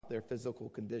their physical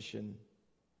condition.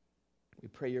 We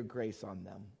pray your grace on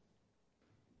them.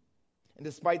 And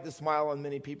despite the smile on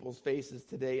many people's faces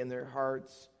today in their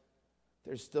hearts,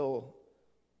 there's still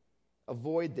a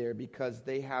void there because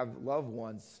they have loved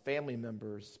ones, family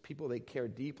members, people they care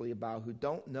deeply about who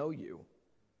don't know you.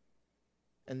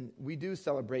 And we do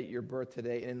celebrate your birth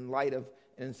today. And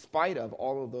in spite of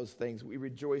all of those things, we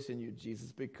rejoice in you,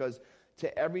 Jesus, because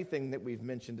to everything that we've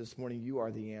mentioned this morning, you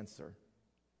are the answer.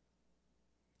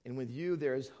 And with you,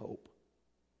 there is hope.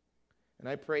 And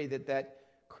I pray that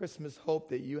Christmas hope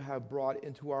that you have brought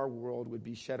into our world would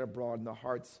be shed abroad in the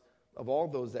hearts of all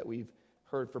those that we've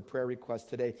heard for prayer requests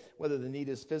today, whether the need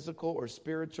is physical or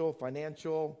spiritual,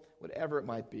 financial, whatever it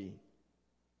might be,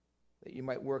 that you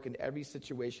might work in every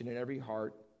situation, in every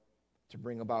heart, to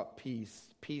bring about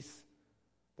peace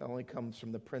that only comes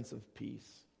from the Prince of Peace.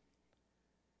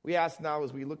 We ask now,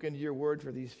 as we look into your word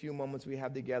for these few moments we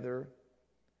have together,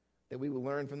 that we will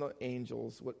learn from the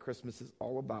angels what Christmas is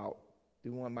all about.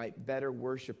 We might better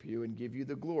worship you and give you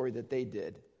the glory that they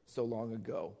did so long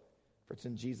ago. For it's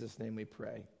in Jesus' name we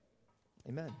pray.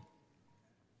 Amen.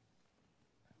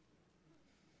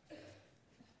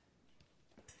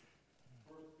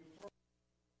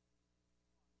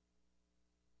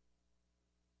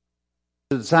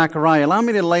 Zechariah, allow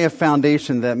me to lay a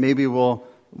foundation that maybe will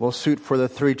suit for the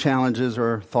three challenges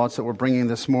or thoughts that we're bringing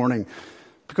this morning.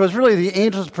 Because really the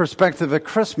angel's perspective at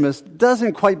Christmas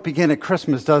doesn't quite begin at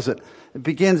Christmas, does it? It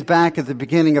begins back at the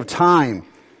beginning of time.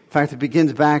 In fact, it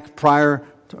begins back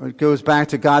it goes back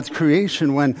to God's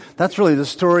creation, when that's really the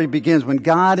story begins, when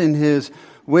God in his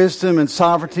wisdom and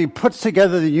sovereignty puts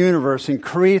together the universe and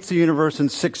creates the universe in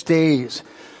 6 days.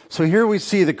 So here we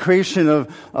see the creation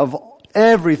of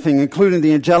everything, including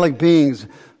the angelic beings,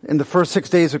 in the first 6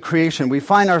 days of creation. We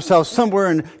find ourselves somewhere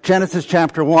in Genesis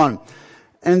chapter 1.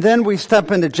 And then we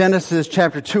step into Genesis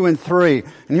chapter 2 and 3.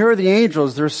 And here are the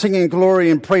angels. They're singing glory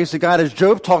and praise to God, as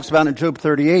Job talks about in Job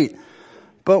 38.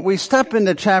 But we step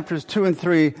into chapters 2 and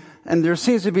 3, and there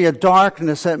seems to be a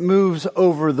darkness that moves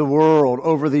over the world,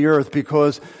 over the earth,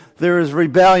 because there is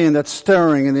rebellion that's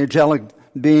stirring in the angelic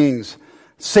beings.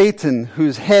 Satan,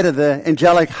 who's head of the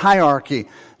angelic hierarchy,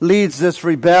 leads this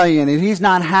rebellion, and he's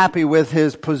not happy with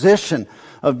his position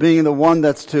of being the one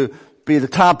that's to be the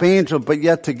top angel, but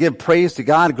yet to give praise to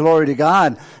God, glory to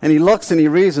God. And he looks and he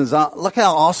reasons, look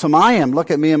how awesome I am.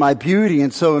 Look at me and my beauty.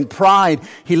 And so in pride,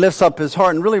 he lifts up his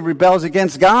heart and really rebels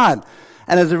against God.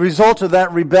 And as a result of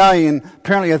that rebellion,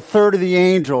 apparently a third of the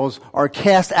angels are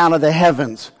cast out of the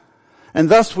heavens. And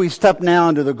thus we step now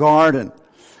into the garden.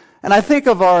 And I think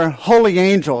of our holy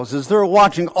angels as they're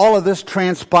watching all of this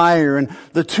transpire, and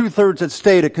the 2/3 that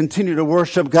stay to continue to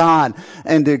worship God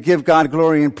and to give God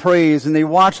glory and praise. And they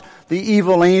watch the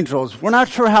evil angels. We're not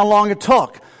sure how long it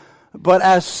took, but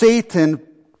as Satan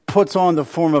puts on the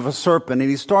form of a serpent and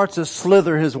he starts to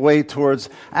slither his way towards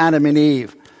Adam and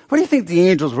Eve, what do you think the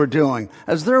angels were doing?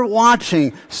 As they're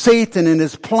watching Satan and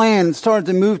his plan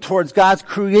starting to move towards God's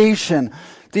creation,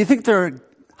 do you think they're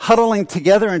huddling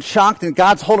together and shocked and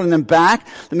God's holding them back?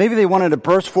 That maybe they wanted to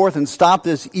burst forth and stop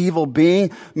this evil being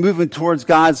moving towards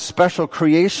God's special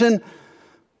creation?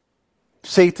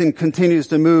 Satan continues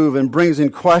to move and brings in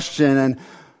question and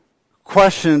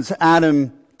questions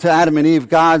Adam and Eve,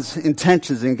 God's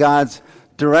intentions and God's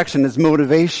direction, his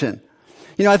motivation.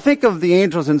 You know, I think of the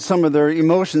angels and some of their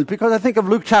emotions because I think of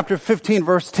Luke chapter 15,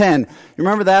 verse 10. You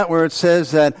remember that, where it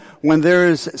says that when there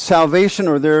is salvation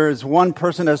or there is one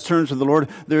person that turns to the Lord,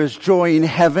 there is joy in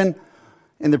heaven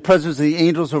in the presence of the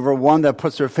angels over one that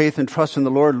puts their faith and trust in the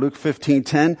Lord, Luke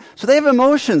 15:10. So they have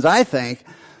emotions, I think.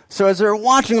 So as they're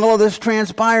watching all this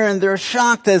transpire and they're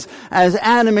shocked as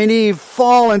Adam and Eve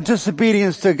fall in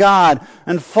disobedience to God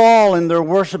and fall in their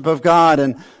worship of God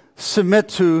and submit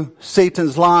to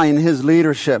Satan's lie and his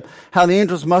leadership. How the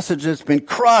angel's message has been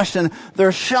crushed and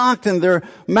they're shocked and their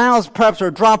mouths perhaps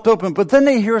are dropped open. But then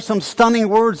they hear some stunning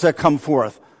words that come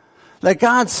forth. That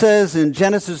God says in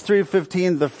Genesis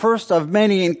 3:15, the first of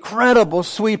many incredible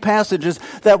sweet passages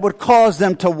that would cause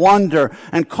them to wonder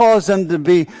and cause them to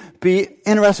be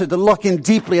interested to look in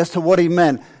deeply as to what he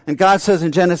meant. And God says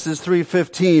in Genesis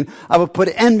 3:15, I will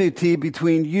put enmity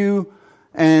between you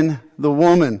and the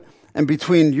woman, and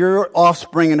between your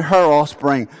offspring and her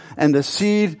offspring, and the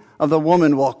seed of the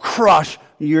woman will crush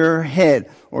your head,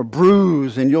 or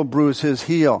bruise, and you'll bruise his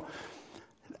heel.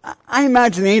 I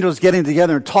imagine the angels getting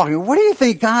together and talking. What do you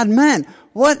think God meant?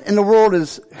 What in the world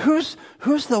who's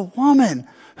the woman?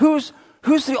 Who's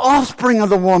the offspring of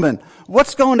the woman?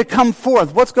 What's going to come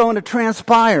forth? What's going to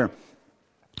transpire?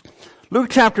 Luke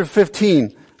chapter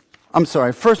 15,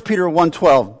 1 Peter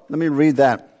 1:12. Let me read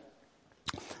that.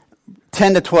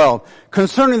 10 to 12.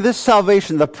 Concerning this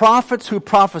salvation, the prophets who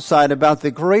prophesied about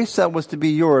the grace that was to be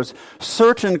yours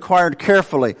searched and inquired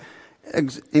carefully,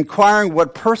 inquiring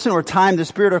what person or time the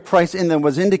Spirit of Christ in them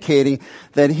was indicating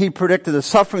that he predicted the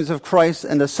sufferings of Christ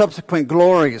and the subsequent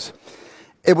glories.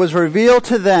 It was revealed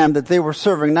to them that they were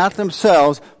serving not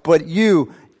themselves, but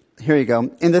you, here you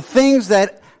go, in the things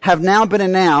that have now been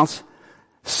announced,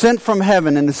 sent from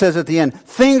heaven, and it says at the end,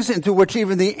 things into which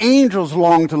even the angels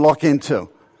long to look into.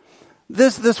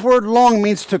 This word long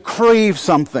means to crave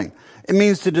something. It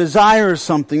means to desire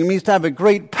something. It means to have a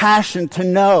great passion to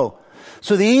know.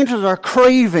 So the angels are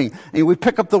craving, and we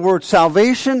pick up the word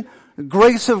salvation,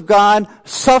 grace of God,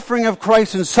 suffering of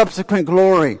Christ, and subsequent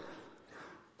glory.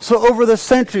 So over the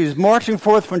centuries, marching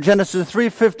forth from Genesis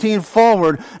 3:15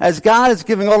 forward, as God is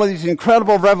giving all of these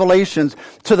incredible revelations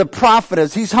to the prophet,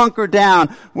 as he's hunkered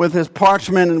down with his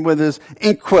parchment and with his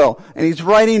inkwell, and he's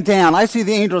writing down, I see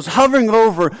the angels hovering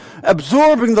over,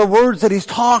 absorbing the words that he's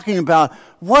talking about.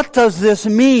 What does this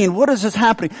mean? What is this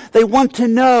happening? They want to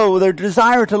know, their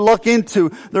desire to look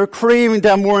into, they're craving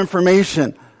down more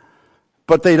information,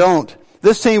 but they don't.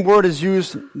 This same word is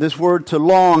used, this word to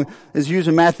long, is used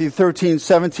in Matthew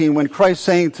 13:17 when Christ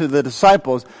saying to the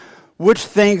disciples, which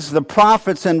things the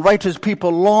prophets and righteous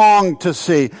people long to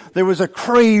see. There was a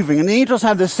craving, and the angels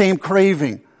have the same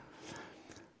craving.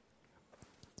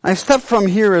 I step from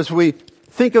here as we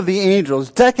think of the angels,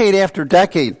 decade after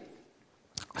decade,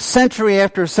 century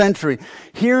after century,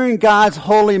 hearing God's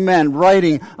holy men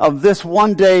writing of this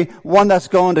one day, one that's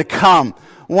going to come,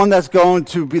 one that's going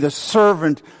to be the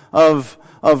servant of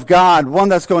God, one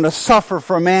that's going to suffer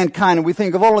for mankind. And we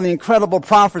think of all of the incredible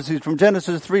prophecies from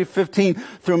Genesis 3:15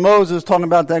 through Moses, talking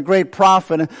about that great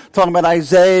prophet, and talking about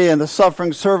Isaiah and the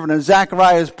suffering servant, and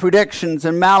Zechariah's predictions,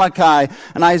 and Malachi,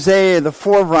 and Isaiah, the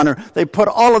forerunner. They put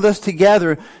all of this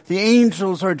together. The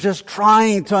angels are just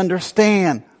trying to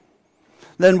understand.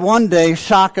 Then one day,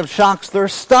 shock of shocks, they're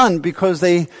stunned because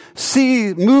they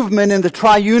see movement in the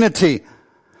triunity.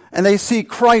 And they see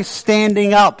Christ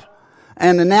standing up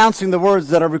and announcing the words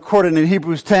that are recorded in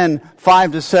Hebrews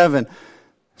 10:5-7.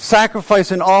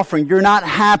 Sacrifice and offering you're not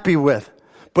happy with,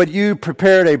 but you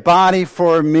prepared a body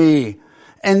for me.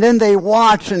 And then they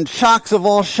watch, and shocks of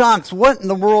all shocks, what in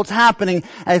the world's happening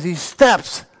as he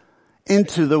steps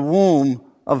into the womb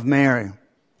of Mary?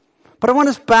 But I want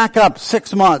us back up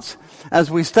 6 months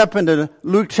as we step into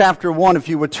Luke chapter 1, if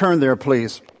you would turn there,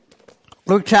 please.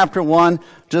 Luke chapter 1,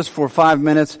 just for 5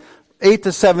 minutes,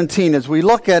 8-17, as we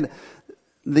look at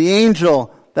the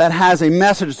angel that has a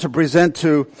message to present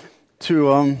to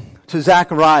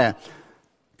Zechariah.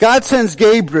 God sends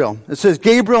Gabriel. It says,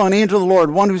 Gabriel, an angel of the Lord,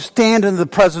 one who stands in the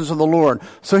presence of the Lord.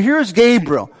 So here's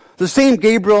Gabriel, the same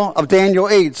Gabriel of Daniel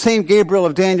 8, same Gabriel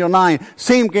of Daniel 9,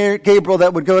 same Gabriel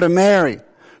that would go to Mary.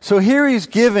 So here he's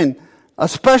given a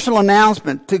special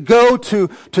announcement to go to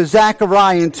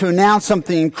Zechariah and to announce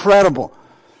something incredible.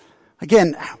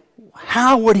 Again,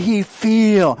 how would he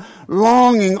feel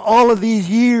longing all of these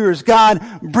years? God,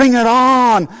 bring it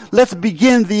on. Let's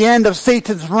begin the end of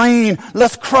Satan's reign.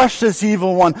 Let's crush this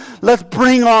evil one. Let's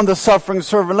bring on the suffering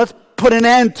servant. Let's put an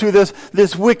end to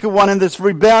this wicked one and this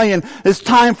rebellion. It's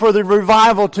time for the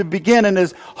revival to begin, and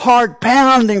his heart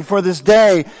pounding for this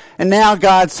day. And now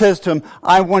God says to him,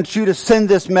 I want you to send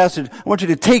this message. I want you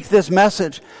to take this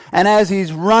message. And as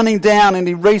he's running down and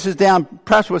he races down,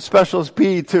 perhaps with special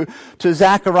speed, to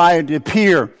Zechariah to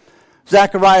appear,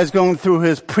 Zechariah is going through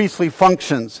his priestly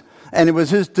functions. And it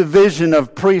was his division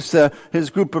of priests,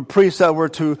 his group of priests that were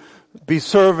to be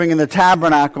serving in the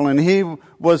tabernacle. And he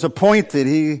was appointed.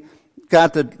 He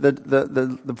got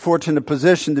the fortunate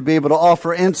position to be able to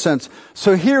offer incense.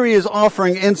 So here he is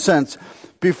offering incense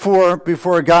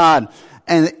before God.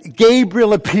 And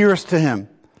Gabriel appears to him.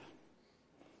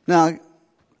 Now,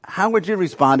 how would you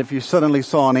respond if you suddenly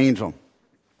saw an angel?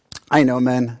 I know,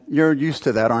 men, you're used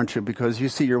to that, aren't you? Because you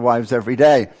see your wives every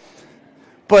day.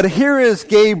 But here is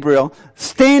Gabriel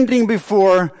standing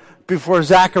before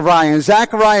Zechariah, and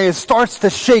Zechariah starts to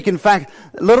shake. In fact,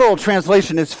 literal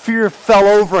translation is fear fell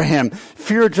over him.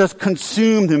 Fear just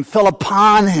consumed him, fell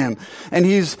upon him. And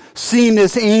he's seen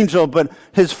this angel, but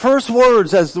his first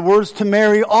words, as the words to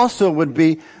Mary also would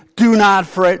be, do not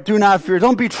fret, do not fear,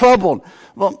 don't be troubled.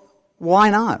 Well, why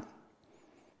not?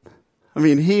 I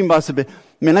mean, he must have been,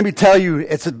 let me tell you,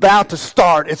 it's about to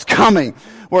start. It's coming.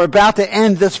 We're about to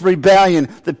end this rebellion.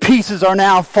 The pieces are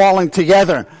now falling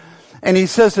together. And he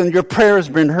says, and your prayer has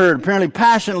been heard. Apparently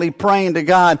passionately praying to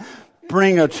God,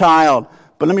 bring a child.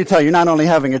 But let me tell you, you're not only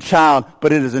having a child,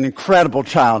 but it is an incredible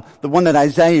child. The one that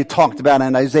Isaiah talked about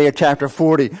in Isaiah chapter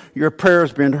 40. Your prayer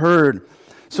has been heard.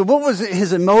 So what was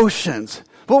his emotions?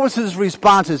 What was his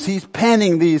response as he's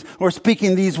penning these or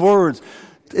speaking these words?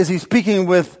 Is he speaking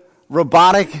with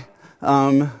robotic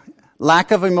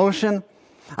lack of emotion?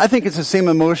 I think it's the same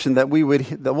emotion that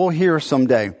we'll hear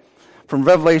someday from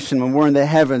Revelation when we're in the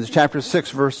heavens, chapter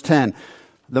 6, verse 10.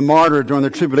 The martyr during the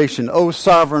tribulation, O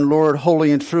sovereign Lord,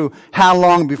 holy and true, how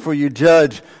long before you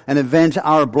judge and avenge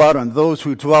our blood on those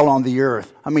who dwell on the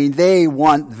earth? I mean, they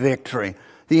want victory.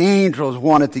 The angels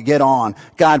wanted to get on.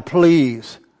 God,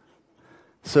 please.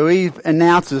 So he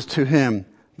announces to him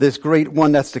this great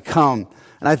one that's to come.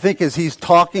 And I think as he's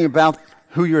talking about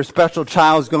who your special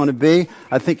child is going to be,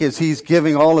 I think as he's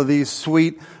giving all of these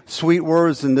sweet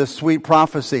words and this sweet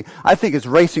prophecy, I think it's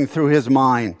racing through his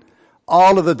mind.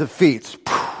 All of the defeats,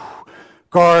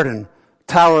 Garden,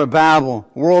 Tower of Babel,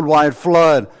 worldwide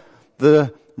flood,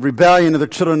 the rebellion of the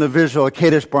children of Israel,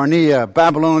 Kadesh Barnea,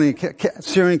 Babylonian,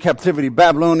 Syrian captivity,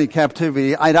 Babylonian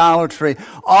captivity, idolatry,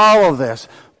 all of this.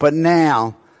 But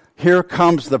now, here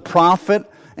comes the prophet,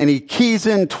 and he keys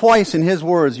in twice in his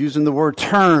words, using the word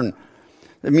turn.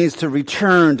 It means to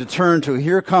return, to turn to.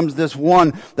 Here comes this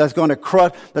one that's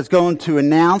going to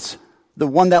announce the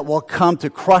one that will come to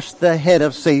crush the head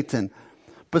of Satan.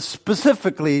 But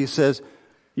specifically, he says,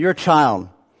 your child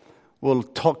will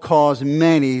cause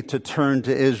many to turn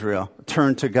to Israel,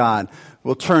 turn to God.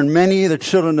 Will turn many of the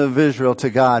children of Israel to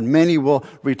God. Many will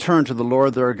return to the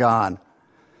Lord their God.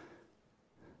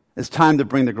 It's time to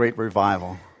bring the great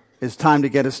revival. It's time to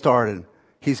get it started.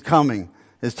 He's coming.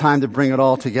 It's time to bring it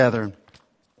all together.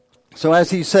 So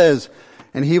as he says,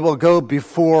 and he will go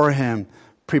before him,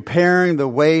 preparing the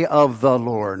way of the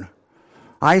Lord.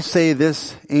 I say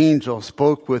this angel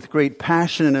spoke with great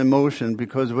passion and emotion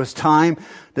because it was time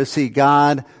to see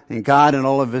God in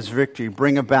all of his victory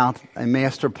bring about a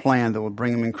master plan that will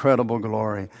bring him incredible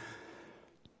glory.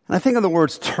 And I think of the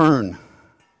words turn.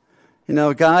 You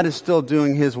know, God is still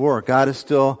doing his work. God is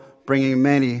still bringing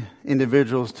many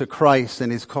individuals to Christ,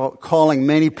 and he's calling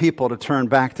many people to turn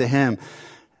back to him.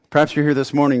 Perhaps you're here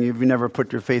this morning, you've never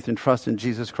put your faith and trust in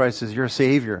Jesus Christ as your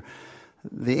Savior.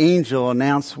 The angel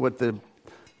announced what the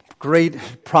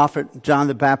great prophet John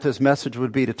the Baptist's message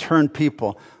would be, to turn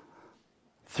people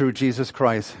through Jesus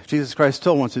Christ. Jesus Christ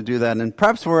still wants to do that. And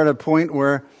perhaps we're at a point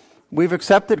where we've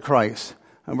accepted Christ.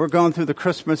 And we're going through the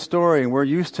Christmas story, and we're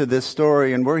used to this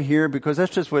story, and we're here because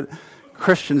that's just what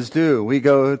Christians do. We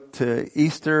go to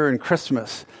Easter and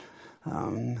Christmas.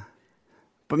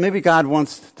 But maybe God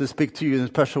wants to speak to you in a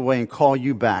special way and call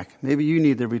you back. Maybe you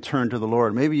need to return to the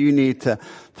Lord. Maybe you need to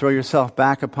throw yourself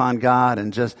back upon God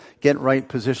and just get right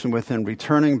position with him,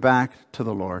 returning back to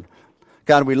the Lord.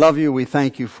 God, we love you. We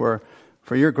thank you for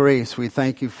your grace. We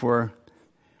thank you for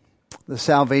the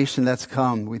salvation that's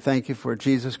come. We thank you for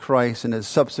Jesus Christ and his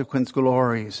subsequent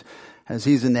glories as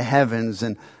he's in the heavens.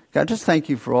 And God, just thank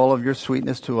you for all of your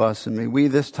sweetness to us. And may we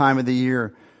this time of the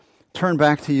year turn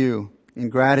back to you in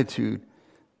gratitude,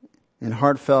 in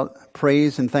heartfelt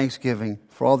praise and thanksgiving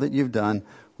for all that you've done.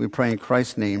 We pray in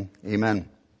Christ's name. Amen.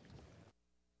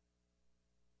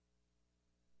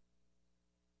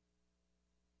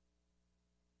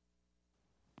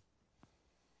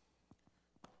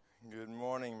 Good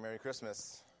morning. Merry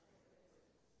Christmas.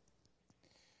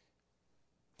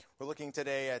 We're looking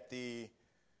today at the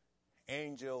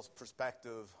angel's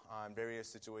perspective on various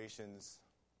situations.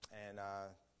 And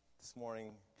this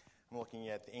morning, I'm looking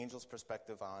at the angel's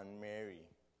perspective on Mary.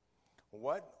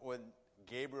 What would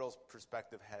Gabriel's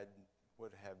perspective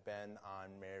would have been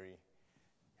on Mary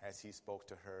as he spoke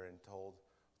to her and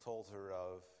told her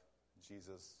of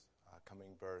Jesus'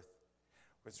 coming birth?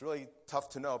 It's really tough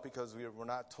to know because we're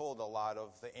not told a lot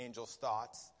of the angel's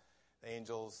thoughts. The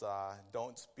angels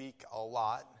don't speak a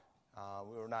lot.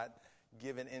 We were not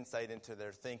given insight into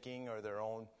their thinking or their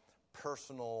own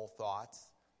personal thoughts.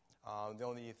 The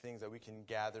only things that we can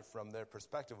gather from their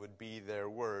perspective would be their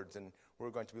words. And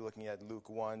we're going to be looking at Luke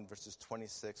 1, verses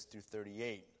 26 through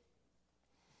 38.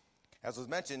 As was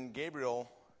mentioned,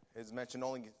 Gabriel is mentioned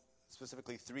only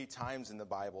specifically 3 times in the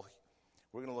Bible.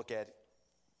 We're going to look at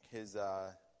his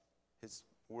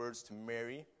words to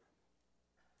Mary.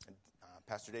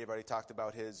 Pastor Dave already talked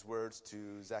about his words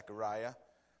to Zechariah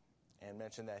and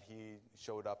mentioned that he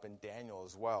showed up in Daniel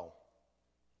as well.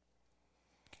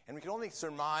 And we can only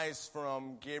surmise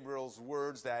from Gabriel's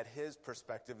words that his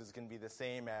perspective is going to be the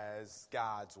same as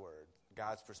God's word,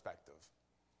 God's perspective.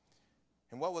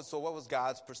 And what was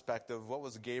God's perspective? What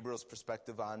was Gabriel's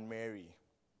perspective on Mary?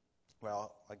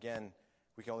 Well, again,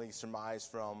 we can only surmise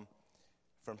from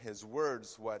his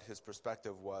words what his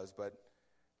perspective was. But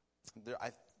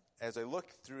as I look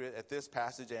through it at this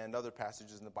passage and other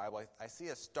passages in the Bible, I see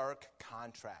a stark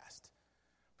contrast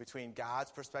between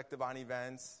God's perspective on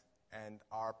events and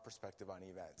our perspective on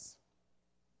events.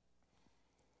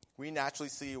 We naturally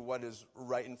see what is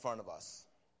right in front of us.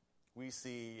 We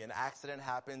see an accident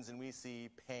happens and we see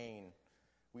pain.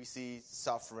 We see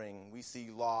suffering. We see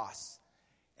loss.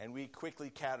 And we quickly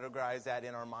categorize that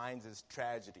in our minds as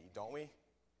tragedy, don't we?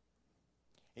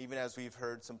 Even as we've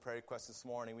heard some prayer requests this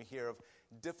morning, we hear of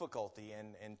difficulty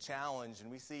and challenge,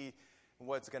 and we see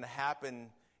what's going to happen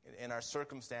in our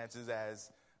circumstances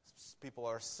as people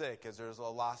are sick, as there's a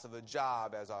loss of a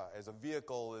job, as a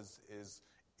vehicle is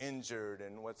injured,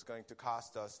 and what's going to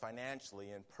cost us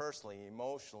financially and personally,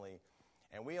 emotionally.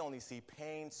 And we only see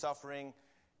pain, suffering,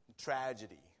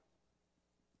 tragedy.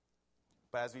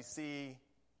 But as we see,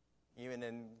 even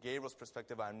in Gabriel's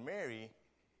perspective on Mary,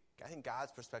 I think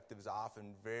God's perspective is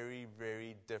often very,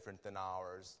 very different than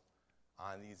ours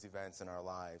on these events in our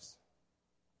lives.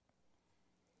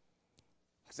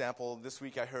 For example, this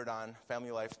week I heard on Family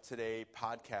Life Today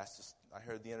podcast, I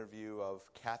heard the interview of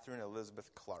Catherine Elizabeth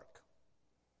Clark.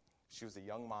 She was a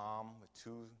young mom with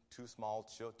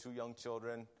two young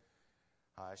children.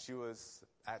 She was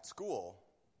at school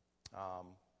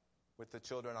with the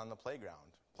children on the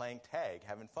playground, playing tag,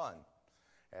 having fun,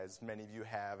 as many of you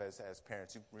have as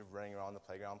parents. You're running around the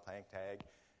playground, playing tag,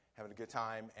 having a good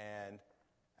time. And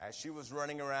as she was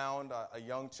running around, a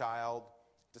young child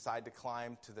decided to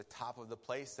climb to the top of the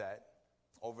play set,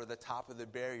 over the top of the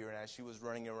barrier. And as she was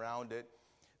running around it,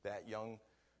 that young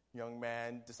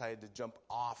man decided to jump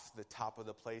off the top of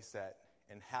the play set,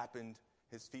 and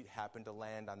his feet happened to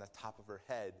land on the top of her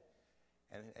head.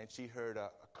 And she heard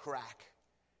a crack,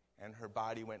 and her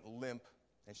body went limp,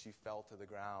 and she fell to the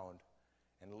ground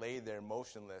and lay there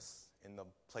motionless in the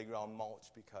playground mulch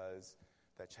because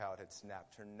that child had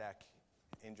snapped her neck,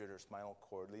 injured her spinal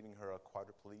cord, leaving her a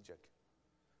quadriplegic.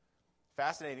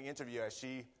 Fascinating interview as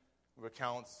she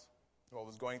recounts what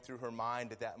was going through her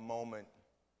mind at that moment,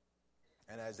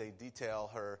 and as they detail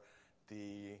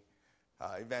the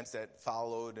events that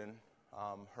followed and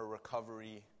her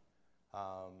recovery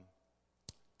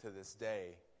to this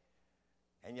day.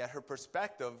 And yet her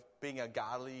perspective, being a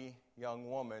godly young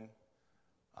woman,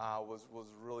 was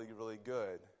really, really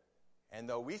good. And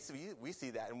though we see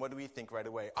that, and what do we think right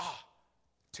away?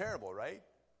 Terrible, right?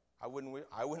 I wouldn't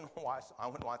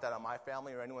want that on my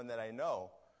family or anyone that I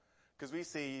know. Because we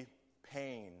see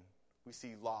pain, we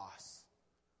see loss.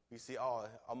 We see,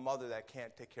 a mother that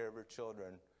can't take care of her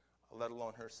children, let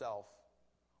alone herself.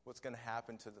 What's going to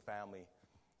happen to the family?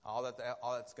 All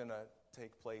that's going to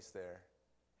take place there.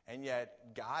 And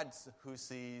yet, God,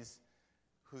 who's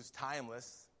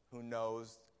timeless, who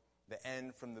knows the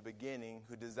end from the beginning,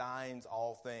 who designs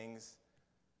all things,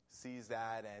 sees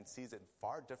that and sees it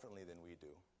far differently than we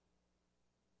do.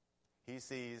 He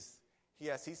sees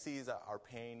our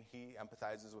pain. He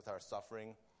empathizes with our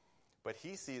suffering. But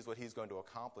he sees what he's going to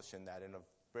accomplish in that in a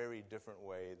very different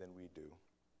way than we do.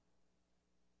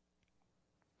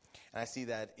 And I see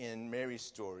that in Mary's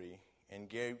story, in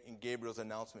Gabriel's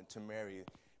announcement to Mary. In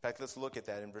fact, let's look at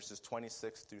that in verses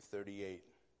 26 through 38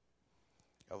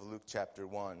 of Luke chapter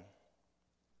 1.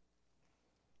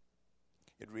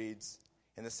 It reads,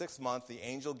 "In the 6th month, the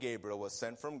angel Gabriel was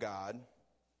sent from God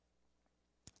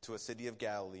to a city of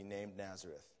Galilee named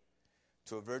Nazareth,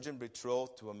 to a virgin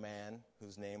betrothed to a man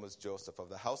whose name was Joseph, of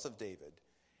the house of David,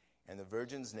 and the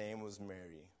virgin's name was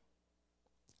Mary.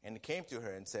 And he came to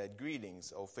her and said,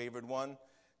 'Greetings, O favored one,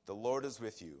 the Lord is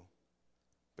with you.'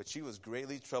 But she was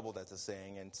greatly troubled at the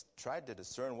saying and tried to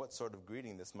discern what sort of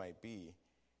greeting this might be.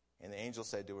 And the angel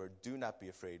said to her, 'Do not be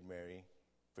afraid, Mary,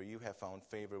 for you have found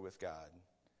favor with God.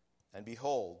 And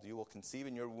behold, you will conceive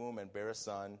in your womb and bear a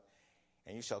son,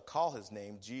 and you shall call his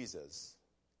name Jesus.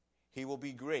 He will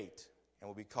be great and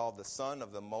will be called the Son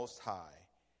of the Most High.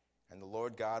 And the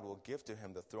Lord God will give to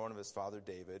him the throne of his father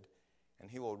David, and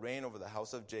he will reign over the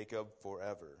house of Jacob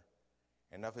forever.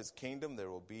 And of his kingdom there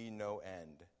will be no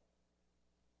end.'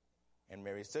 And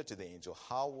Mary said to the angel,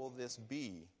 'How will this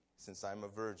be, since I am a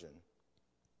virgin?'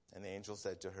 And the angel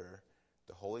said to her,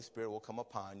 'The Holy Spirit will come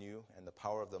upon you, and the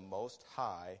power of the Most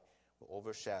High will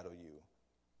overshadow you.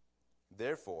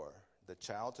 Therefore, the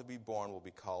child to be born will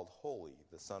be called Holy,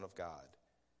 the Son of God.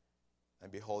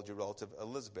 And behold, your relative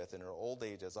Elizabeth in her old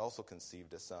age has also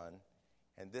conceived a son,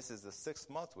 and this is the 6th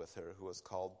month with her who is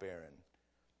called barren.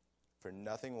 For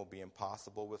nothing will be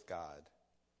impossible with God.'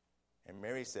 And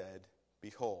Mary said,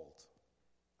 'Behold,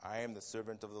 I am the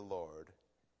servant of the Lord.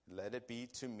 Let it be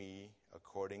to me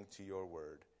according to your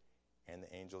word.' And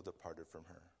the angel departed from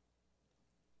her."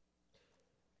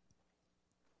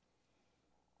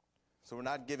 So we're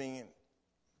not given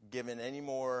any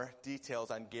more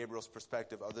details on Gabriel's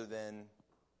perspective other than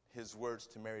his words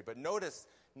to Mary. But notice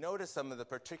notice some of the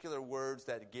particular words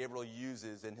that Gabriel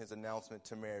uses in his announcement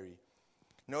to Mary.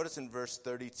 Notice in verse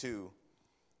 32,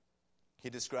 he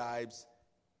describes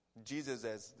Jesus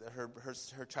as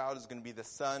her child is going to be the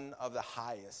Son of the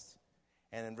Highest.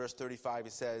 And in verse 35,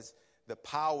 he says, the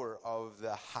power of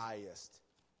the highest.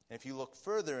 And if you look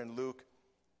further in Luke,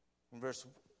 in verse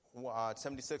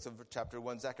 76 of chapter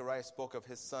 1, Zechariah spoke of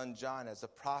his son John as a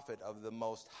prophet of the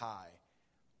Most High.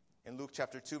 In Luke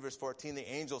chapter 2, verse 14, the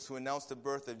angels who announced the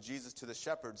birth of Jesus to the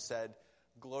shepherds said,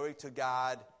 glory to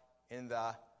God in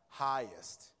the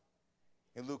highest.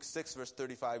 In Luke 6, verse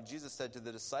 35, Jesus said to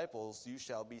the disciples, you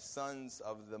shall be sons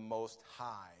of the Most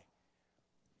High.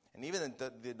 And even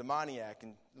the demoniac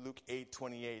in Luke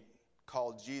 8:28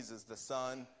 called Jesus the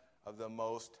Son of the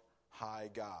Most High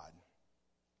God.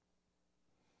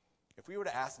 If we were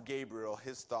to ask Gabriel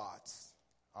his thoughts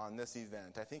on this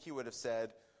event, I think he would have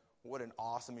said, what an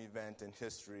awesome event in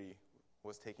history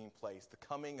was taking place. The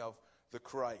coming of the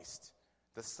Christ,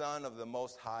 the Son of the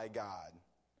Most High God.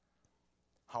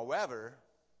 However,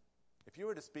 if you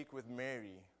were to speak with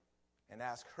Mary and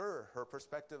ask her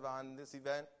perspective on this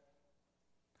event,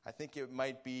 I think it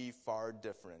might be far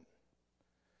different,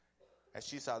 as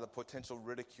she saw the potential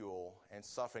ridicule and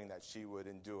suffering that she would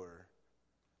endure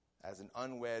as an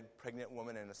unwed pregnant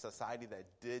woman in a society that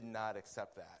did not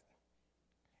accept that.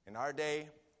 In our day,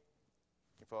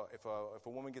 if a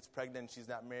woman gets pregnant and she's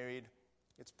not married,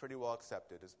 it's pretty well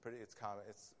accepted. It's common.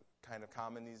 It's kind of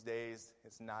common these days.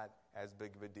 It's not as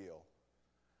big of a deal.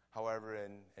 However,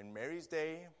 in Mary's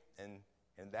day and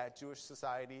in that Jewish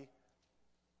society,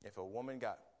 if a woman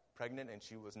got pregnant and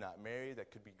she was not married,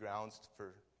 that could be grounds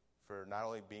for not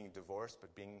only being divorced,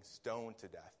 but being stoned to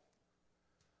death.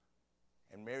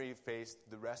 And Mary faced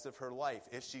the rest of her life,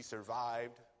 if she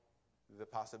survived, the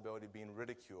possibility of being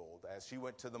ridiculed. As she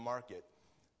went to the market,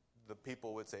 the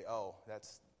people would say, oh,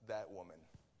 that's that woman.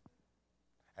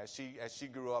 As she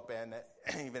grew up, and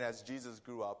even as Jesus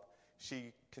grew up,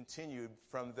 she continued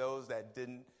from those that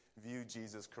didn't view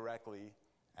Jesus correctly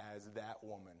as that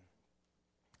woman.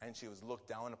 And she was looked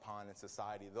down upon in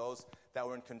society. Those that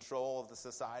were in control of the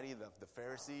society, the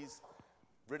Pharisees,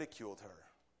 ridiculed her.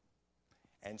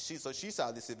 And she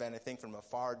saw this event, I think, from a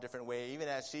far different way. Even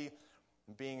as she,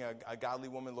 being a godly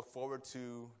woman, looked forward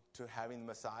to having the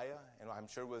Messiah, and I'm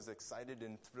sure was excited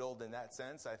and thrilled in that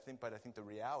sense. I think the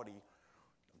reality,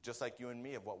 just like you and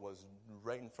me, of what was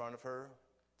right in front of her,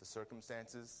 the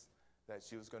circumstances that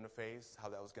she was going to face, how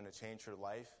that was going to change her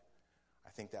life,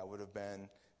 I think that would have been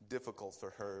difficult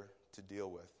for her to deal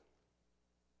with.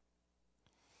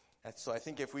 And so I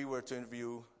think if we were to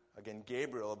interview, again,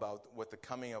 Gabriel about what the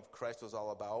coming of Christ was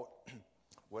all about,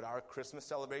 what our Christmas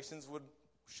celebrations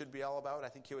should be all about, I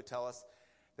think he would tell us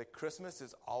that Christmas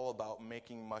is all about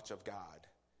making much of God.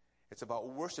 It's about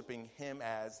worshiping him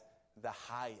as the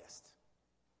highest,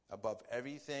 above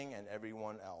everything and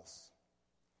everyone else.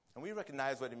 And we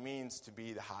recognize what it means to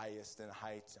be the highest and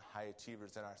high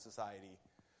achievers in our society.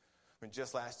 I mean,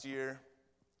 just last year,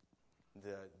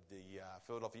 the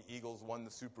Philadelphia Eagles won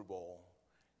the Super Bowl,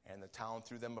 and the town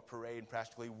threw them a parade and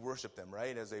practically worshiped them,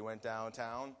 right, as they went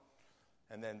downtown.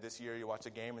 And then this year you watch a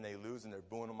game and they lose and they're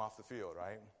booing them off the field,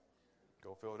 right?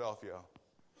 Go Philadelphia.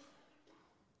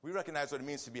 We recognize what it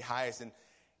means to be highest. And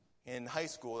in high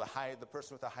school, the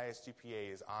person with the highest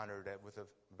GPA is honored with a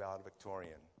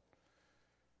valedictorian.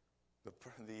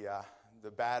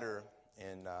 The batter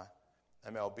in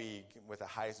MLB with the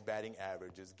highest batting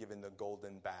average is given the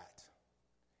golden bat.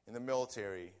 In the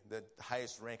military, the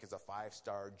highest rank is a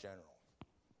 5-star general.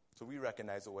 So we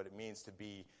recognize what it means to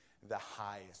be the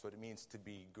highest, what it means to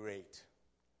be great.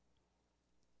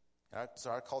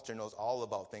 So our culture knows all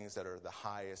about things that are the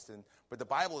highest. But the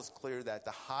Bible is clear that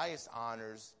the highest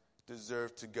honors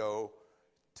deserve to go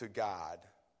to God,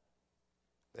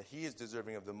 that he is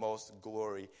deserving of the most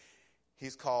glory.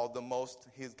 He's called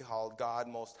God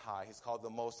Most High. He's called the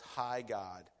Most High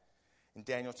God. In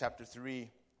Daniel chapter 3,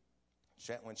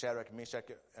 when Shadrach, Meshach,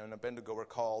 and Abednego were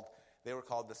called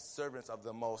the servants of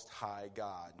the Most High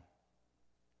God.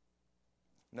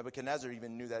 Nebuchadnezzar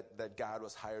even knew that God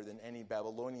was higher than any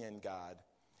Babylonian god.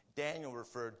 Daniel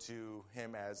referred to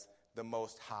him as the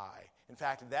Most High. In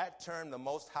fact, that term, the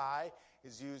Most High,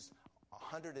 is used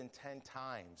 110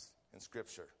 times in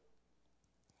Scripture.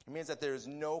 It means that there is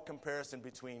no comparison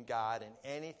between God and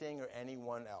anything or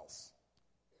anyone else.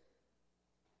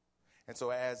 And so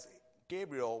as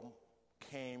Gabriel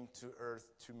came to earth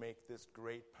to make this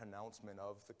great pronouncement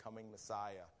of the coming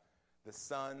Messiah, the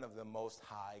Son of the Most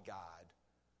High God,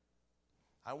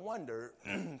 I wonder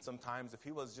sometimes if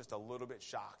he was just a little bit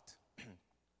shocked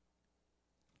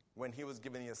when he was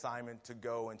given the assignment to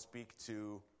go and speak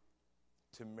to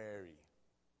Mary.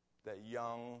 that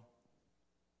young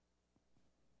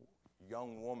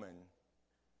woman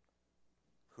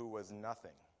who was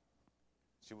nothing.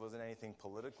 She wasn't anything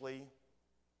politically,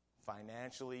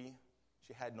 financially.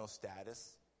 She had no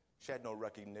status. She had no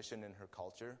recognition in her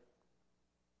culture.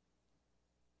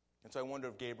 And so I wonder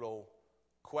if Gabriel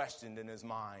questioned in his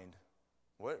mind,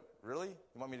 what, really?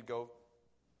 You want me to go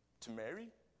to Mary?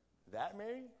 That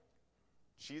Mary?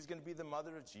 She's going to be the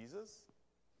mother of Jesus?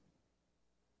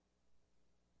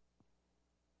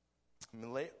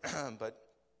 But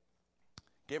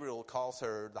Gabriel calls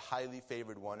her the highly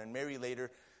favored one, and Mary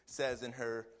later says in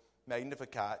her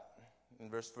Magnificat, in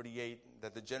verse 48,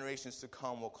 that the generations to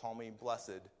come will call me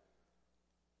blessed.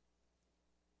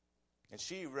 And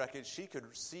she reckoned she could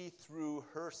see through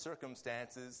her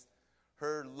circumstances,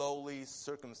 her lowly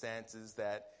circumstances,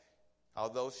 that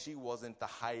although she wasn't the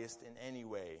highest in any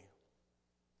way,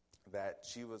 that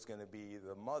she was going to be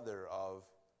the mother of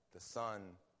the Son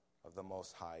of the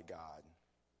Most High God.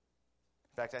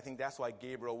 In fact, I think that's why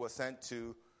Gabriel was sent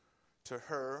to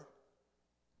her,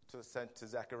 sent to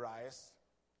Zacharias,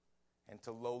 and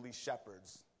to lowly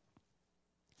shepherds.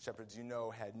 Shepherds,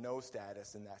 had no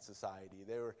status in that society.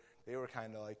 They were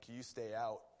kind of like, you stay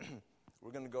out.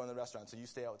 We're going to go in the restaurant, so you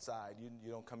stay outside. You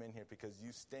don't come in here because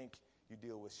you stink. You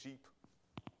deal with sheep.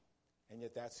 And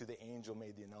yet that's who the angel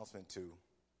made the announcement to.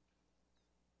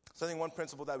 So I think one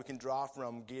principle that we can draw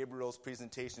from Gabriel's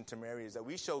presentation to Mary is that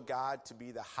we show God to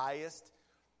be the highest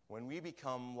when we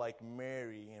become like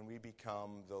Mary and we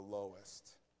become the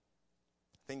lowest.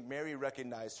 I think Mary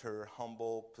recognized her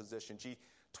humble position. She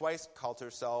twice called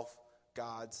herself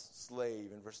God's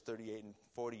slave in verse 38 and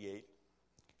 48.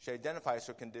 She identifies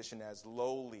her condition as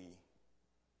lowly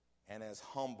and as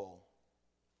humble.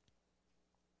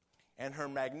 And her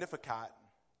Magnificat,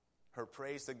 her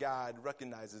praise to God,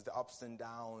 recognizes the ups and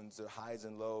downs, the highs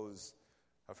and lows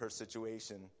of her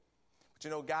situation.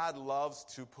 But God loves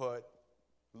to put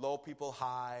low people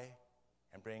high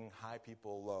and bring high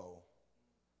people low.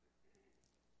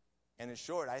 And in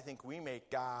short, I think we make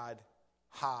God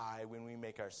high when we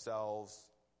make ourselves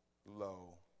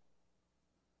low.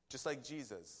 Just like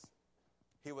Jesus.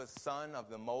 He was Son of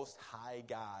the Most High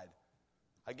God.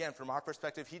 Again, from our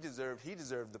perspective, he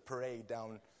deserved the parade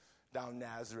down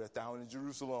Nazareth, down in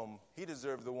Jerusalem. He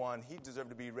deserved the one. He deserved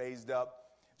to be raised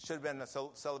up. It should have been a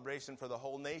celebration for the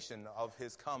whole nation of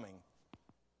his coming.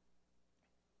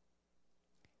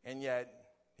 And yet,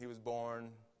 he was born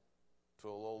to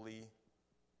a lowly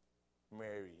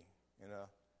Mary in a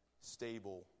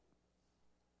stable.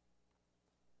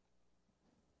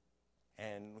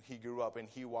 And he grew up and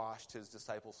he washed his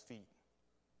disciples' feet.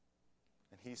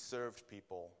 And he served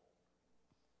people.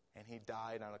 And he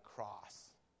died on a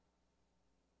cross.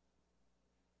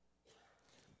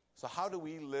 So how do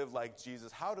we live like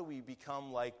Jesus? How do we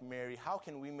become like Mary? How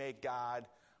can we make God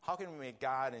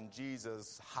and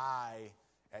Jesus high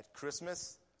at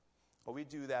Christmas? Well, we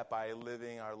do that by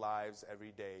living our lives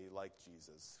every day like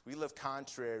Jesus. We live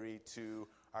contrary to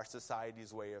our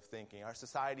society's way of thinking. Our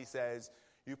society says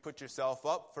you put yourself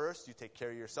up first, you take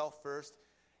care of yourself first,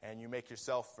 and you make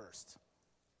yourself first.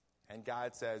 And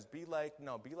God says, be like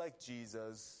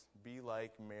Jesus, be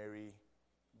like Mary,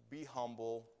 be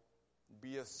humble,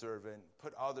 be a servant,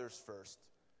 put others first.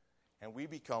 And we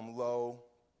become low.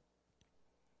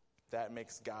 That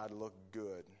makes God look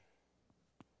good.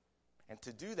 And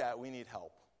to do that, we need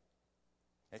help.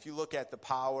 If you look at the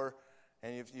power,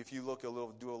 and if you do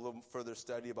a little further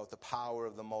study about the power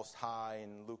of the Most High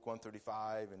in Luke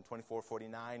 1:35 and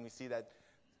 24:49, we see that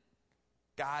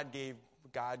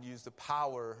God used the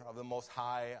power of the Most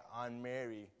High on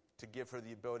Mary to give her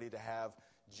the ability to have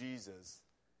Jesus.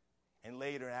 And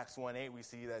later in Acts 1:8, we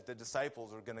see that the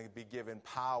disciples are going to be given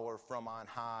power from on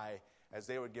high as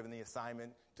they were given the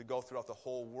assignment to go throughout the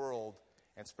whole world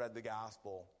and spread the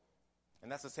gospel.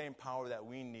 And that's the same power that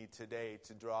we need today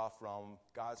to draw from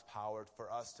God's power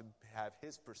for us to have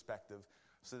his perspective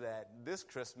so that this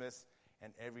Christmas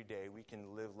and every day we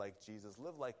can live like Jesus,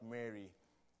 live like Mary,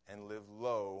 and live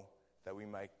low that we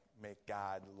might make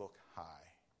God look high.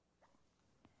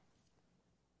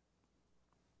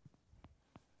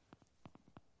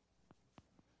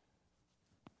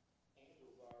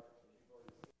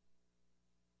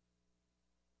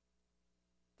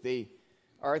 They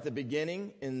are at the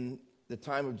beginning in the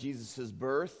time of Jesus'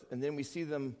 birth, and then we see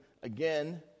them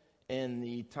again in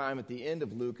the time at the end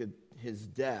of Luke at his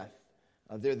death.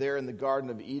 They're there in the Garden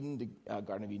of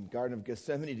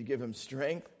Gethsemane to give him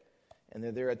strength, and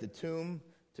they're there at the tomb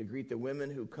to greet the women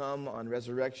who come on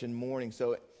resurrection morning.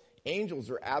 So angels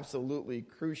are absolutely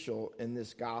crucial in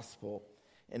this gospel.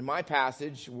 In my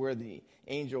passage, where the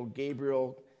angel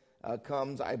Gabriel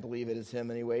comes, I believe it is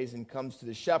him anyways, and comes to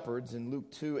the shepherds in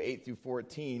Luke 2, 8 through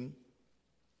 14.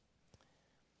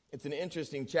 It's an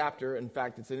interesting chapter. In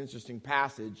fact, it's an interesting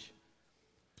passage.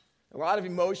 A lot of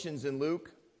emotions in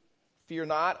Luke. Fear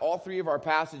not. All three of our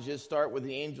passages start with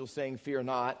the angel saying, fear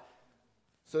not.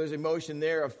 So there's emotion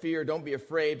there of fear. Don't be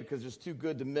afraid because there's too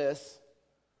good to miss.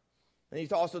 And he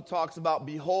also talks about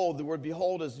behold. The word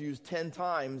behold is used 10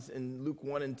 times in Luke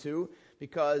 1 and 2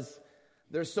 because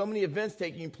there's so many events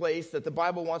taking place that the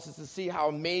Bible wants us to see how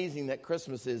amazing that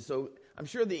Christmas is. So I'm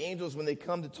sure the angels, when they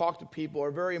come to talk to people,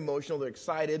 are very emotional. They're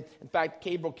excited. In fact,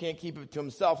 Gabriel can't keep it to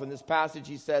himself. In this passage,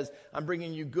 he says, I'm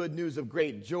bringing you good news of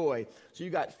great joy. So you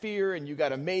got fear and you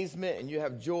got amazement and you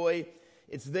have joy.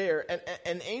 It's there.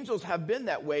 And angels have been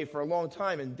that way for a long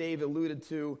time. And Dave alluded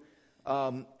to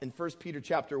in 1 Peter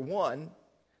chapter 1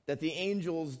 that the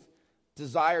angels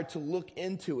desire to look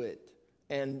into it.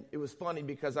 And it was funny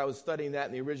because I was studying that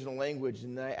in the original language,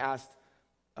 and I asked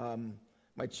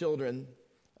my children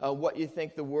what you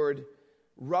think the word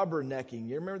rubbernecking.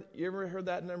 You ever heard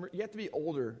that number? You have to be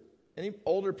older. Any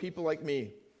older people like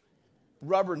me?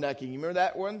 Rubbernecking. You remember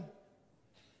that one?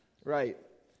 Right.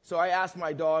 So I asked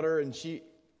my daughter, and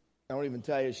I won't even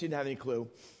tell you, she didn't have any clue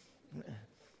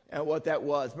what that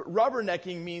was. But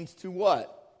rubbernecking means to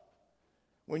what?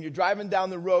 When you're driving down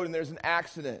the road and there's an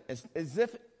accident, it's as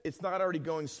if it's not already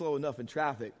going slow enough in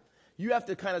traffic. You have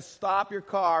to kind of stop your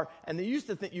car, and they used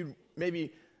to think you'd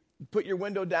maybe put your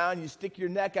window down, you stick your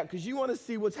neck out, because you want to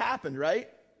see what's happened, right?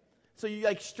 So you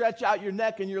like stretch out your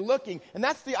neck and you're looking. And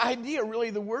that's the idea, really.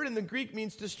 The word in the Greek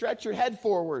means to stretch your head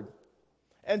forward.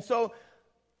 And so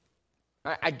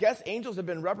I guess angels have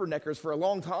been rubberneckers for a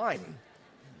long time.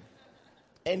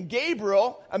 And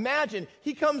Gabriel, imagine,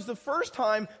 he comes the first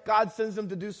time God sends him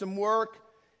to do some work.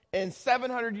 And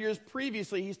 700 years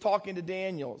previously, he's talking to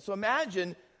Daniel. So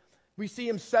imagine we see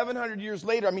him 700 years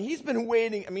later. I mean, he's been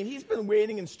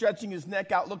waiting and stretching his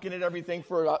neck out, looking at everything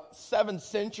for about 7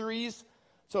 centuries.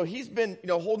 So he's been,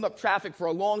 holding up traffic for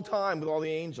a long time with all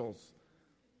the angels.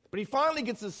 But he finally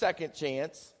gets a second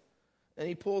chance, and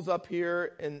he pulls up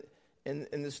here, and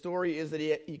the story is that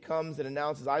he comes and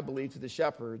announces, I believe, to the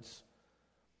shepherds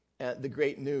the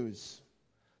great news.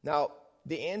 Now,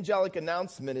 the angelic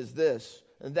announcement is this,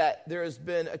 that there has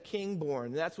been a king born.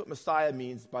 And that's what Messiah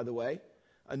means, by the way.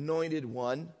 Anointed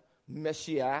one.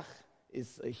 Meshiach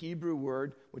is a Hebrew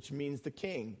word which means the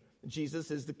king. Jesus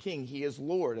is the king. He is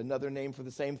Lord, another name for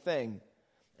the same thing.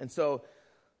 And so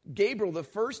Gabriel, the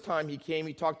first time he came,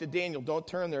 he talked to Daniel. Don't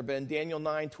turn there, but in Daniel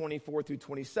 9, 24 through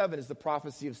 27 is the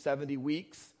prophecy of 70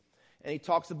 weeks. And he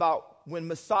talks about when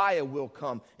Messiah will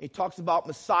come. He talks about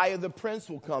Messiah the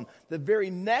Prince will come. The very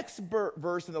next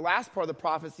verse in the last part of the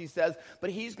prophecy says,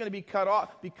 but he's going to be cut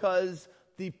off because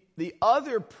the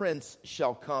other prince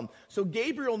shall come. So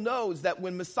Gabriel knows that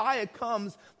when Messiah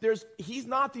comes, he's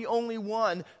not the only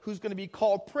one who's going to be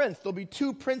called prince. There'll be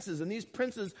 2 princes, and these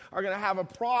princes are going to have a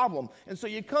problem. And so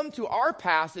you come to our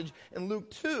passage in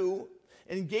Luke 2,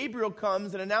 and Gabriel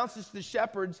comes and announces to the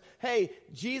shepherds, hey,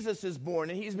 Jesus is born,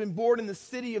 and he's been born in the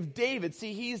city of David.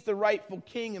 See, he's the rightful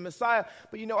king and Messiah.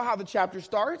 But you know how the chapter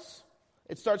starts?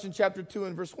 It starts in chapter 2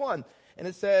 and verse 1. And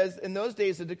it says, in those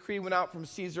days, a decree went out from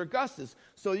Caesar Augustus.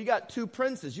 So you got 2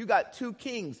 princes, you got 2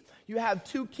 kings, you have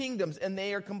 2 kingdoms, and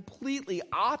they are completely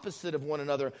opposite of one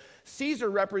another. Caesar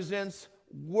represents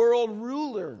world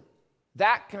ruler,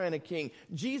 that kind of king.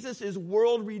 Jesus is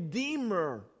world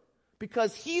redeemer,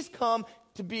 because he's come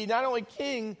to be not only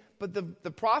king, but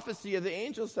the prophecy of the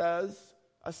angel says,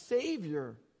 a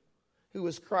savior, who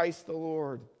is Christ the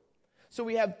Lord. So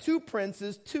we have 2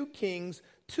 princes, 2 kings,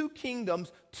 2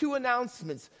 kingdoms, 2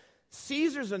 announcements.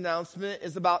 Caesar's announcement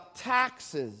is about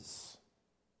taxes,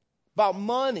 about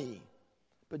money.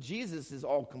 But Jesus is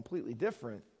all completely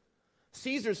different.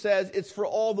 Caesar says it's for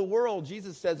all the world.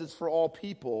 Jesus says it's for all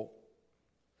people.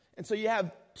 And so you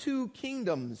have 2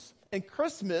 kingdoms. And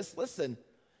Christmas, listen,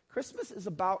 Christmas is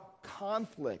about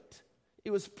conflict.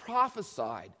 It was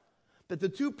prophesied that the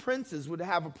 2 princes would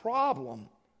have a problem.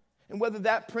 And whether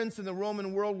that prince in the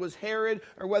Roman world was Herod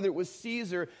or whether it was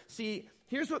Caesar, see,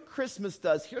 here's what Christmas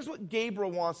does. Here's what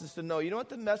Gabriel wants us to know. You know what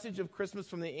the message of Christmas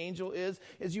from the angel is?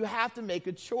 Is you have to make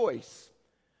a choice.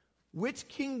 Which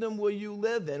kingdom will you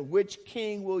live in? Which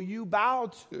king will you bow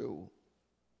to?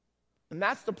 And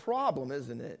that's the problem,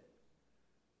 isn't it?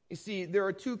 You see, there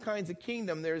are 2 kinds of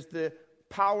kingdom. There's the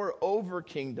power over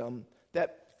kingdom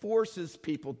that forces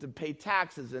people to pay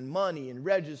taxes and money and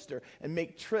register and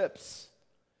make trips.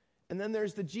 And then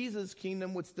there's the Jesus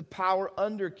kingdom, which is the power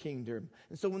under kingdom.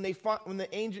 And so when the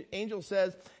angel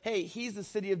says, hey, he's the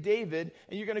city of David,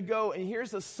 and you're going to go, and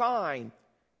here's a sign.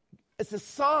 It's a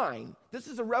sign. This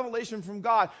is a revelation from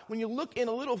God. When you look in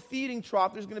a little feeding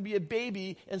trough, there's going to be a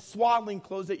baby in swaddling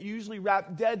clothes that you usually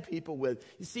wrap dead people with.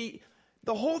 You see,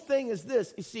 the whole thing is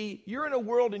this. You see, you're in a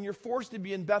world and you're forced to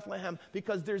be in Bethlehem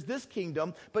because there's this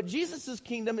kingdom, but Jesus'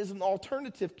 kingdom is an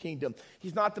alternative kingdom.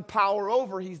 He's not the power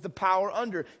over, he's the power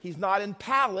under. He's not in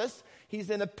palace, he's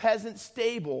in a peasant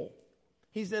stable.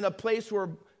 He's in a place where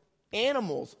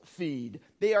animals feed.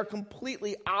 They are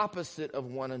completely opposite of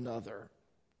one another.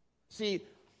 See,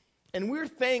 and we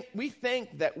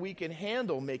think that we can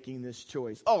handle making this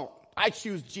choice. Oh, I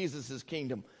choose Jesus'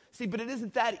 kingdom. See, but it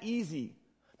isn't that easy.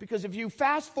 Because if you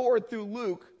fast forward through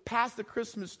Luke, past the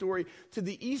Christmas story, to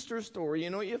the Easter story, you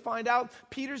know what you find out?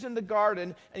 Peter's in the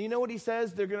garden, and you know what he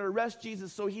says? They're going to arrest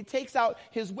Jesus. So he takes out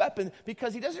his weapon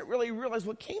because he doesn't really realize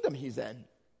what kingdom he's in.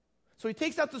 So he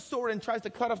takes out the sword and tries to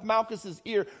cut off Malchus's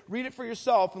ear. Read it for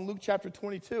yourself in Luke chapter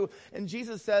 22. And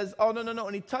Jesus says, oh, no.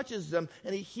 And he touches them,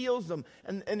 and he heals them.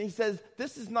 And he says,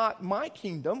 this is not my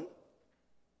kingdom.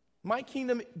 My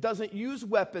kingdom doesn't use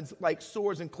weapons like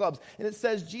swords and clubs. And it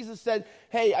says, Jesus said,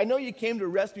 hey, I know you came to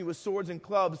arrest me with swords and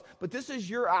clubs, but this is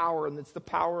your hour, and it's the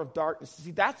power of darkness. See,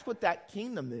 that's what that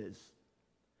kingdom is.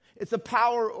 It's a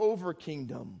power over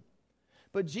kingdom.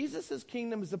 But Jesus'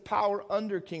 kingdom is a power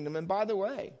under kingdom. And by the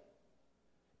way,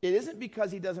 it isn't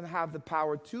because he doesn't have the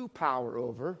power to power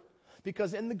over.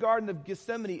 Because in the Garden of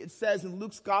Gethsemane, it says in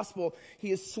Luke's gospel,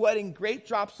 he is sweating great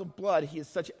drops of blood. He is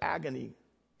such agony.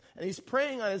 And he's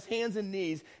praying on his hands and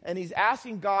knees, and he's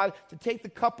asking God to take the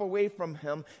cup away from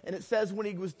him. And it says when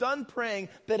he was done praying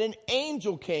that an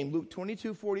angel came, Luke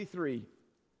 22:43.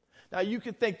 Now you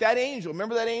could think that angel,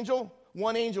 remember that angel?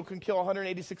 One angel can kill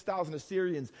 186,000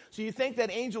 Assyrians. So you think that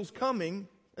angel's coming.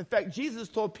 In fact, Jesus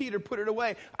told Peter, put it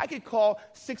away. I could call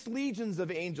 6 legions of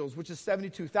angels, which is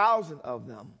 72,000 of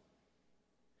them.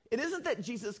 It isn't that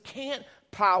Jesus can't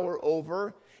power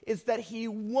over, it's that he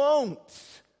won't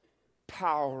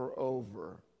power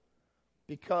over,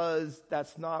 because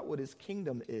that's not what his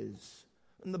kingdom is.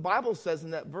 And the Bible says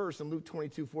in that verse in Luke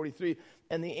 22:43,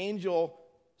 and the angel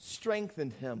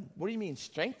strengthened him. What do you mean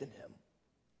strengthened him?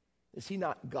 Is he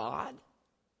not God?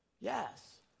 Yes,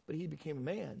 but he became a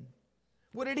man.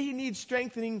 What did he need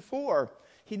strengthening for?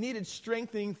 He needed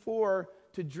strengthening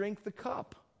to drink the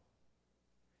cup,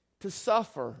 to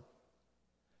suffer,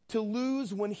 to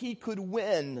lose when he could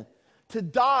win, to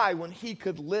die when he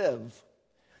could live,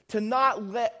 to not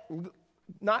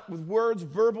with words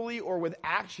verbally or with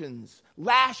actions,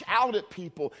 lash out at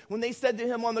people. When they said to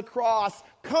him on the cross,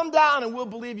 come down and we'll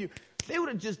believe you, they would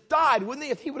have just died, wouldn't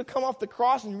they, if he would have come off the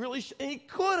cross and really, and he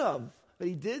could have, but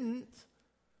he didn't.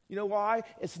 You know why?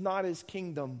 It's not his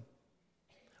kingdom.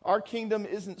 Our kingdom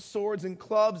isn't swords and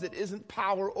clubs. It isn't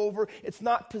power over. It's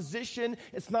not position.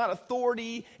 It's not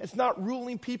authority. It's not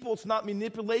ruling people. It's not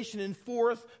manipulation and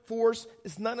force.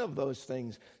 It's none of those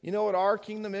things. You know what our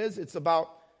kingdom is? It's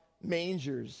about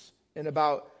mangers and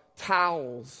about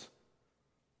towels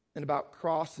and about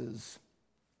crosses.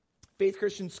 Faith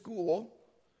Christian School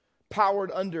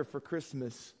powered under for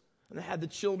Christmas. And they had the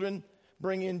children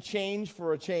bring in change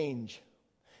for a change.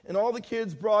 And all the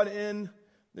kids brought in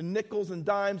the nickels and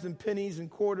dimes and pennies and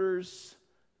quarters,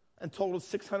 and totaled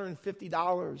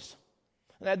 $650.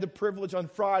 And I had the privilege on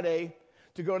Friday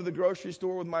to go to the grocery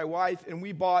store with my wife, and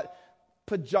we bought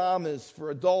pajamas for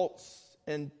adults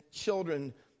and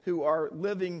children who are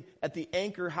living at the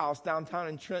Anchor House downtown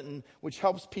in Trenton, which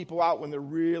helps people out when they're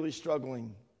really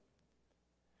struggling.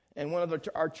 And one of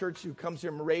our church who comes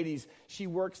here, Merades, she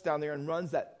works down there and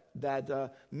runs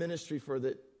that ministry for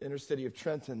the inner city of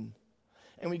Trenton.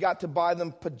 And we got to buy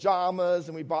them pajamas,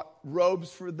 and we bought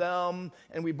robes for them,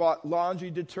 and we bought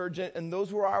laundry detergent, and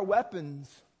those were our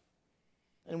weapons.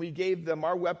 And we gave them,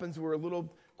 our weapons were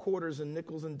little quarters and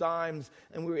nickels and dimes,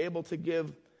 and we were able to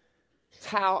give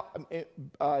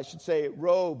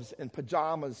robes and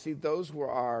pajamas. See, those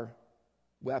were our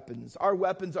weapons. Our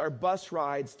weapons are bus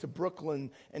rides to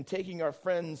Brooklyn and taking our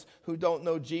friends who don't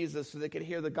know Jesus so they could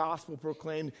hear the gospel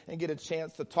proclaimed and get a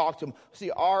chance to talk to them.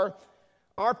 See, our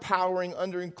powering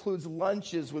under includes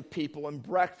lunches with people and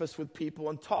breakfast with people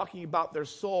and talking about their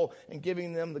soul and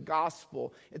giving them the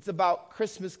gospel. It's about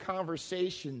Christmas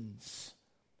conversations.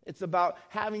 It's about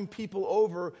having people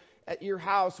over at your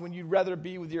house when you'd rather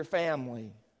be with your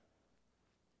family.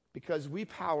 Because we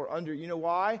power under. You know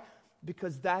why?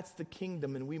 Because that's the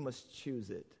kingdom and we must choose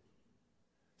it.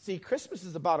 See, Christmas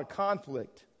is about a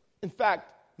conflict. In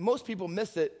fact, most people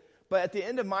miss it. But at the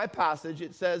end of my passage,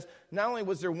 it says, not only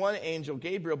was there one angel,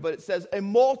 Gabriel, but it says a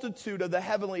multitude of the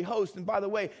heavenly host. And by the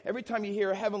way, every time you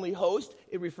hear a heavenly host,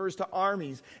 it refers to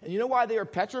armies. And you know why they are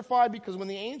petrified? Because when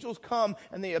the angels come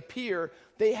and they appear,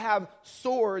 they have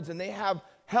swords and they have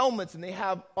helmets and they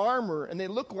have armor and they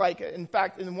look like, in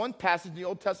fact, in one passage in the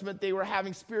Old Testament, they were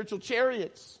having spiritual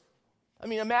chariots. I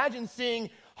mean, imagine seeing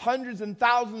hundreds and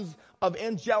thousands of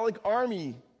angelic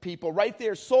army people right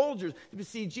there, soldiers. You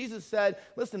see, Jesus said,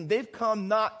 listen, they've come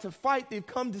not to fight, they've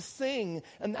come to sing.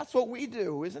 And that's what we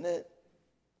do, isn't it?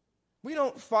 We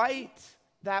don't fight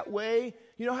that way.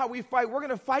 You know how we fight? We're going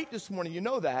to fight this morning. You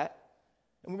know that.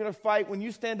 And we're going to fight when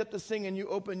you stand up to sing and you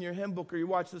open your hymn book or you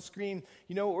watch the screen.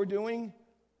 You know what we're doing?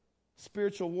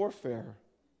 Spiritual warfare.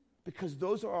 Because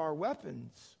those are our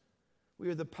weapons. We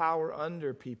are the power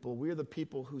under people. We are the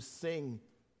people who sing.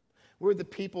 We're the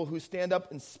people who stand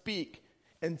up and speak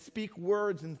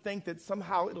words and think that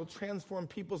somehow it'll transform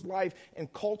people's life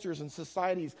and cultures and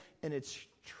societies. And it's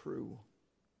true.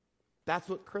 That's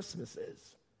what Christmas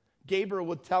is. Gabriel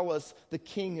would tell us the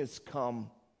king has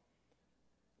come.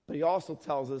 But he also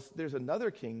tells us there's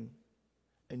another king,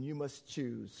 and you must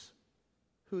choose.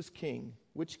 Who's king?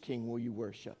 Which king will you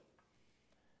worship?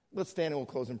 Let's stand and we'll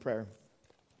close in prayer.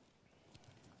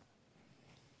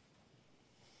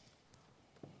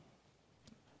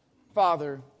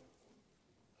 Father,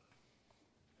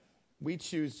 we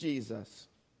choose Jesus.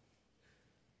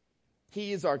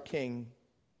 He is our king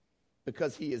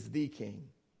because he is the king.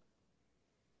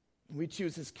 We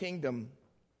choose his kingdom.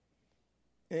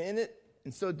 And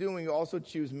in so doing, we also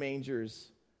choose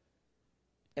mangers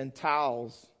and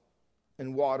towels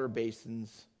and water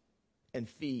basins and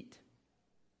feet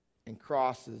and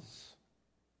crosses.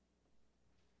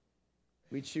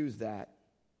 We choose that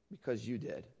because you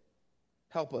did.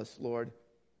 Help us, Lord,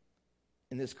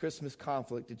 in this Christmas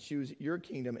conflict to choose your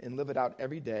kingdom and live it out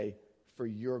every day for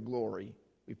your glory.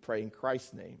 We pray in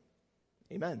Christ's name.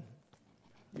 Amen.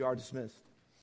 You are dismissed.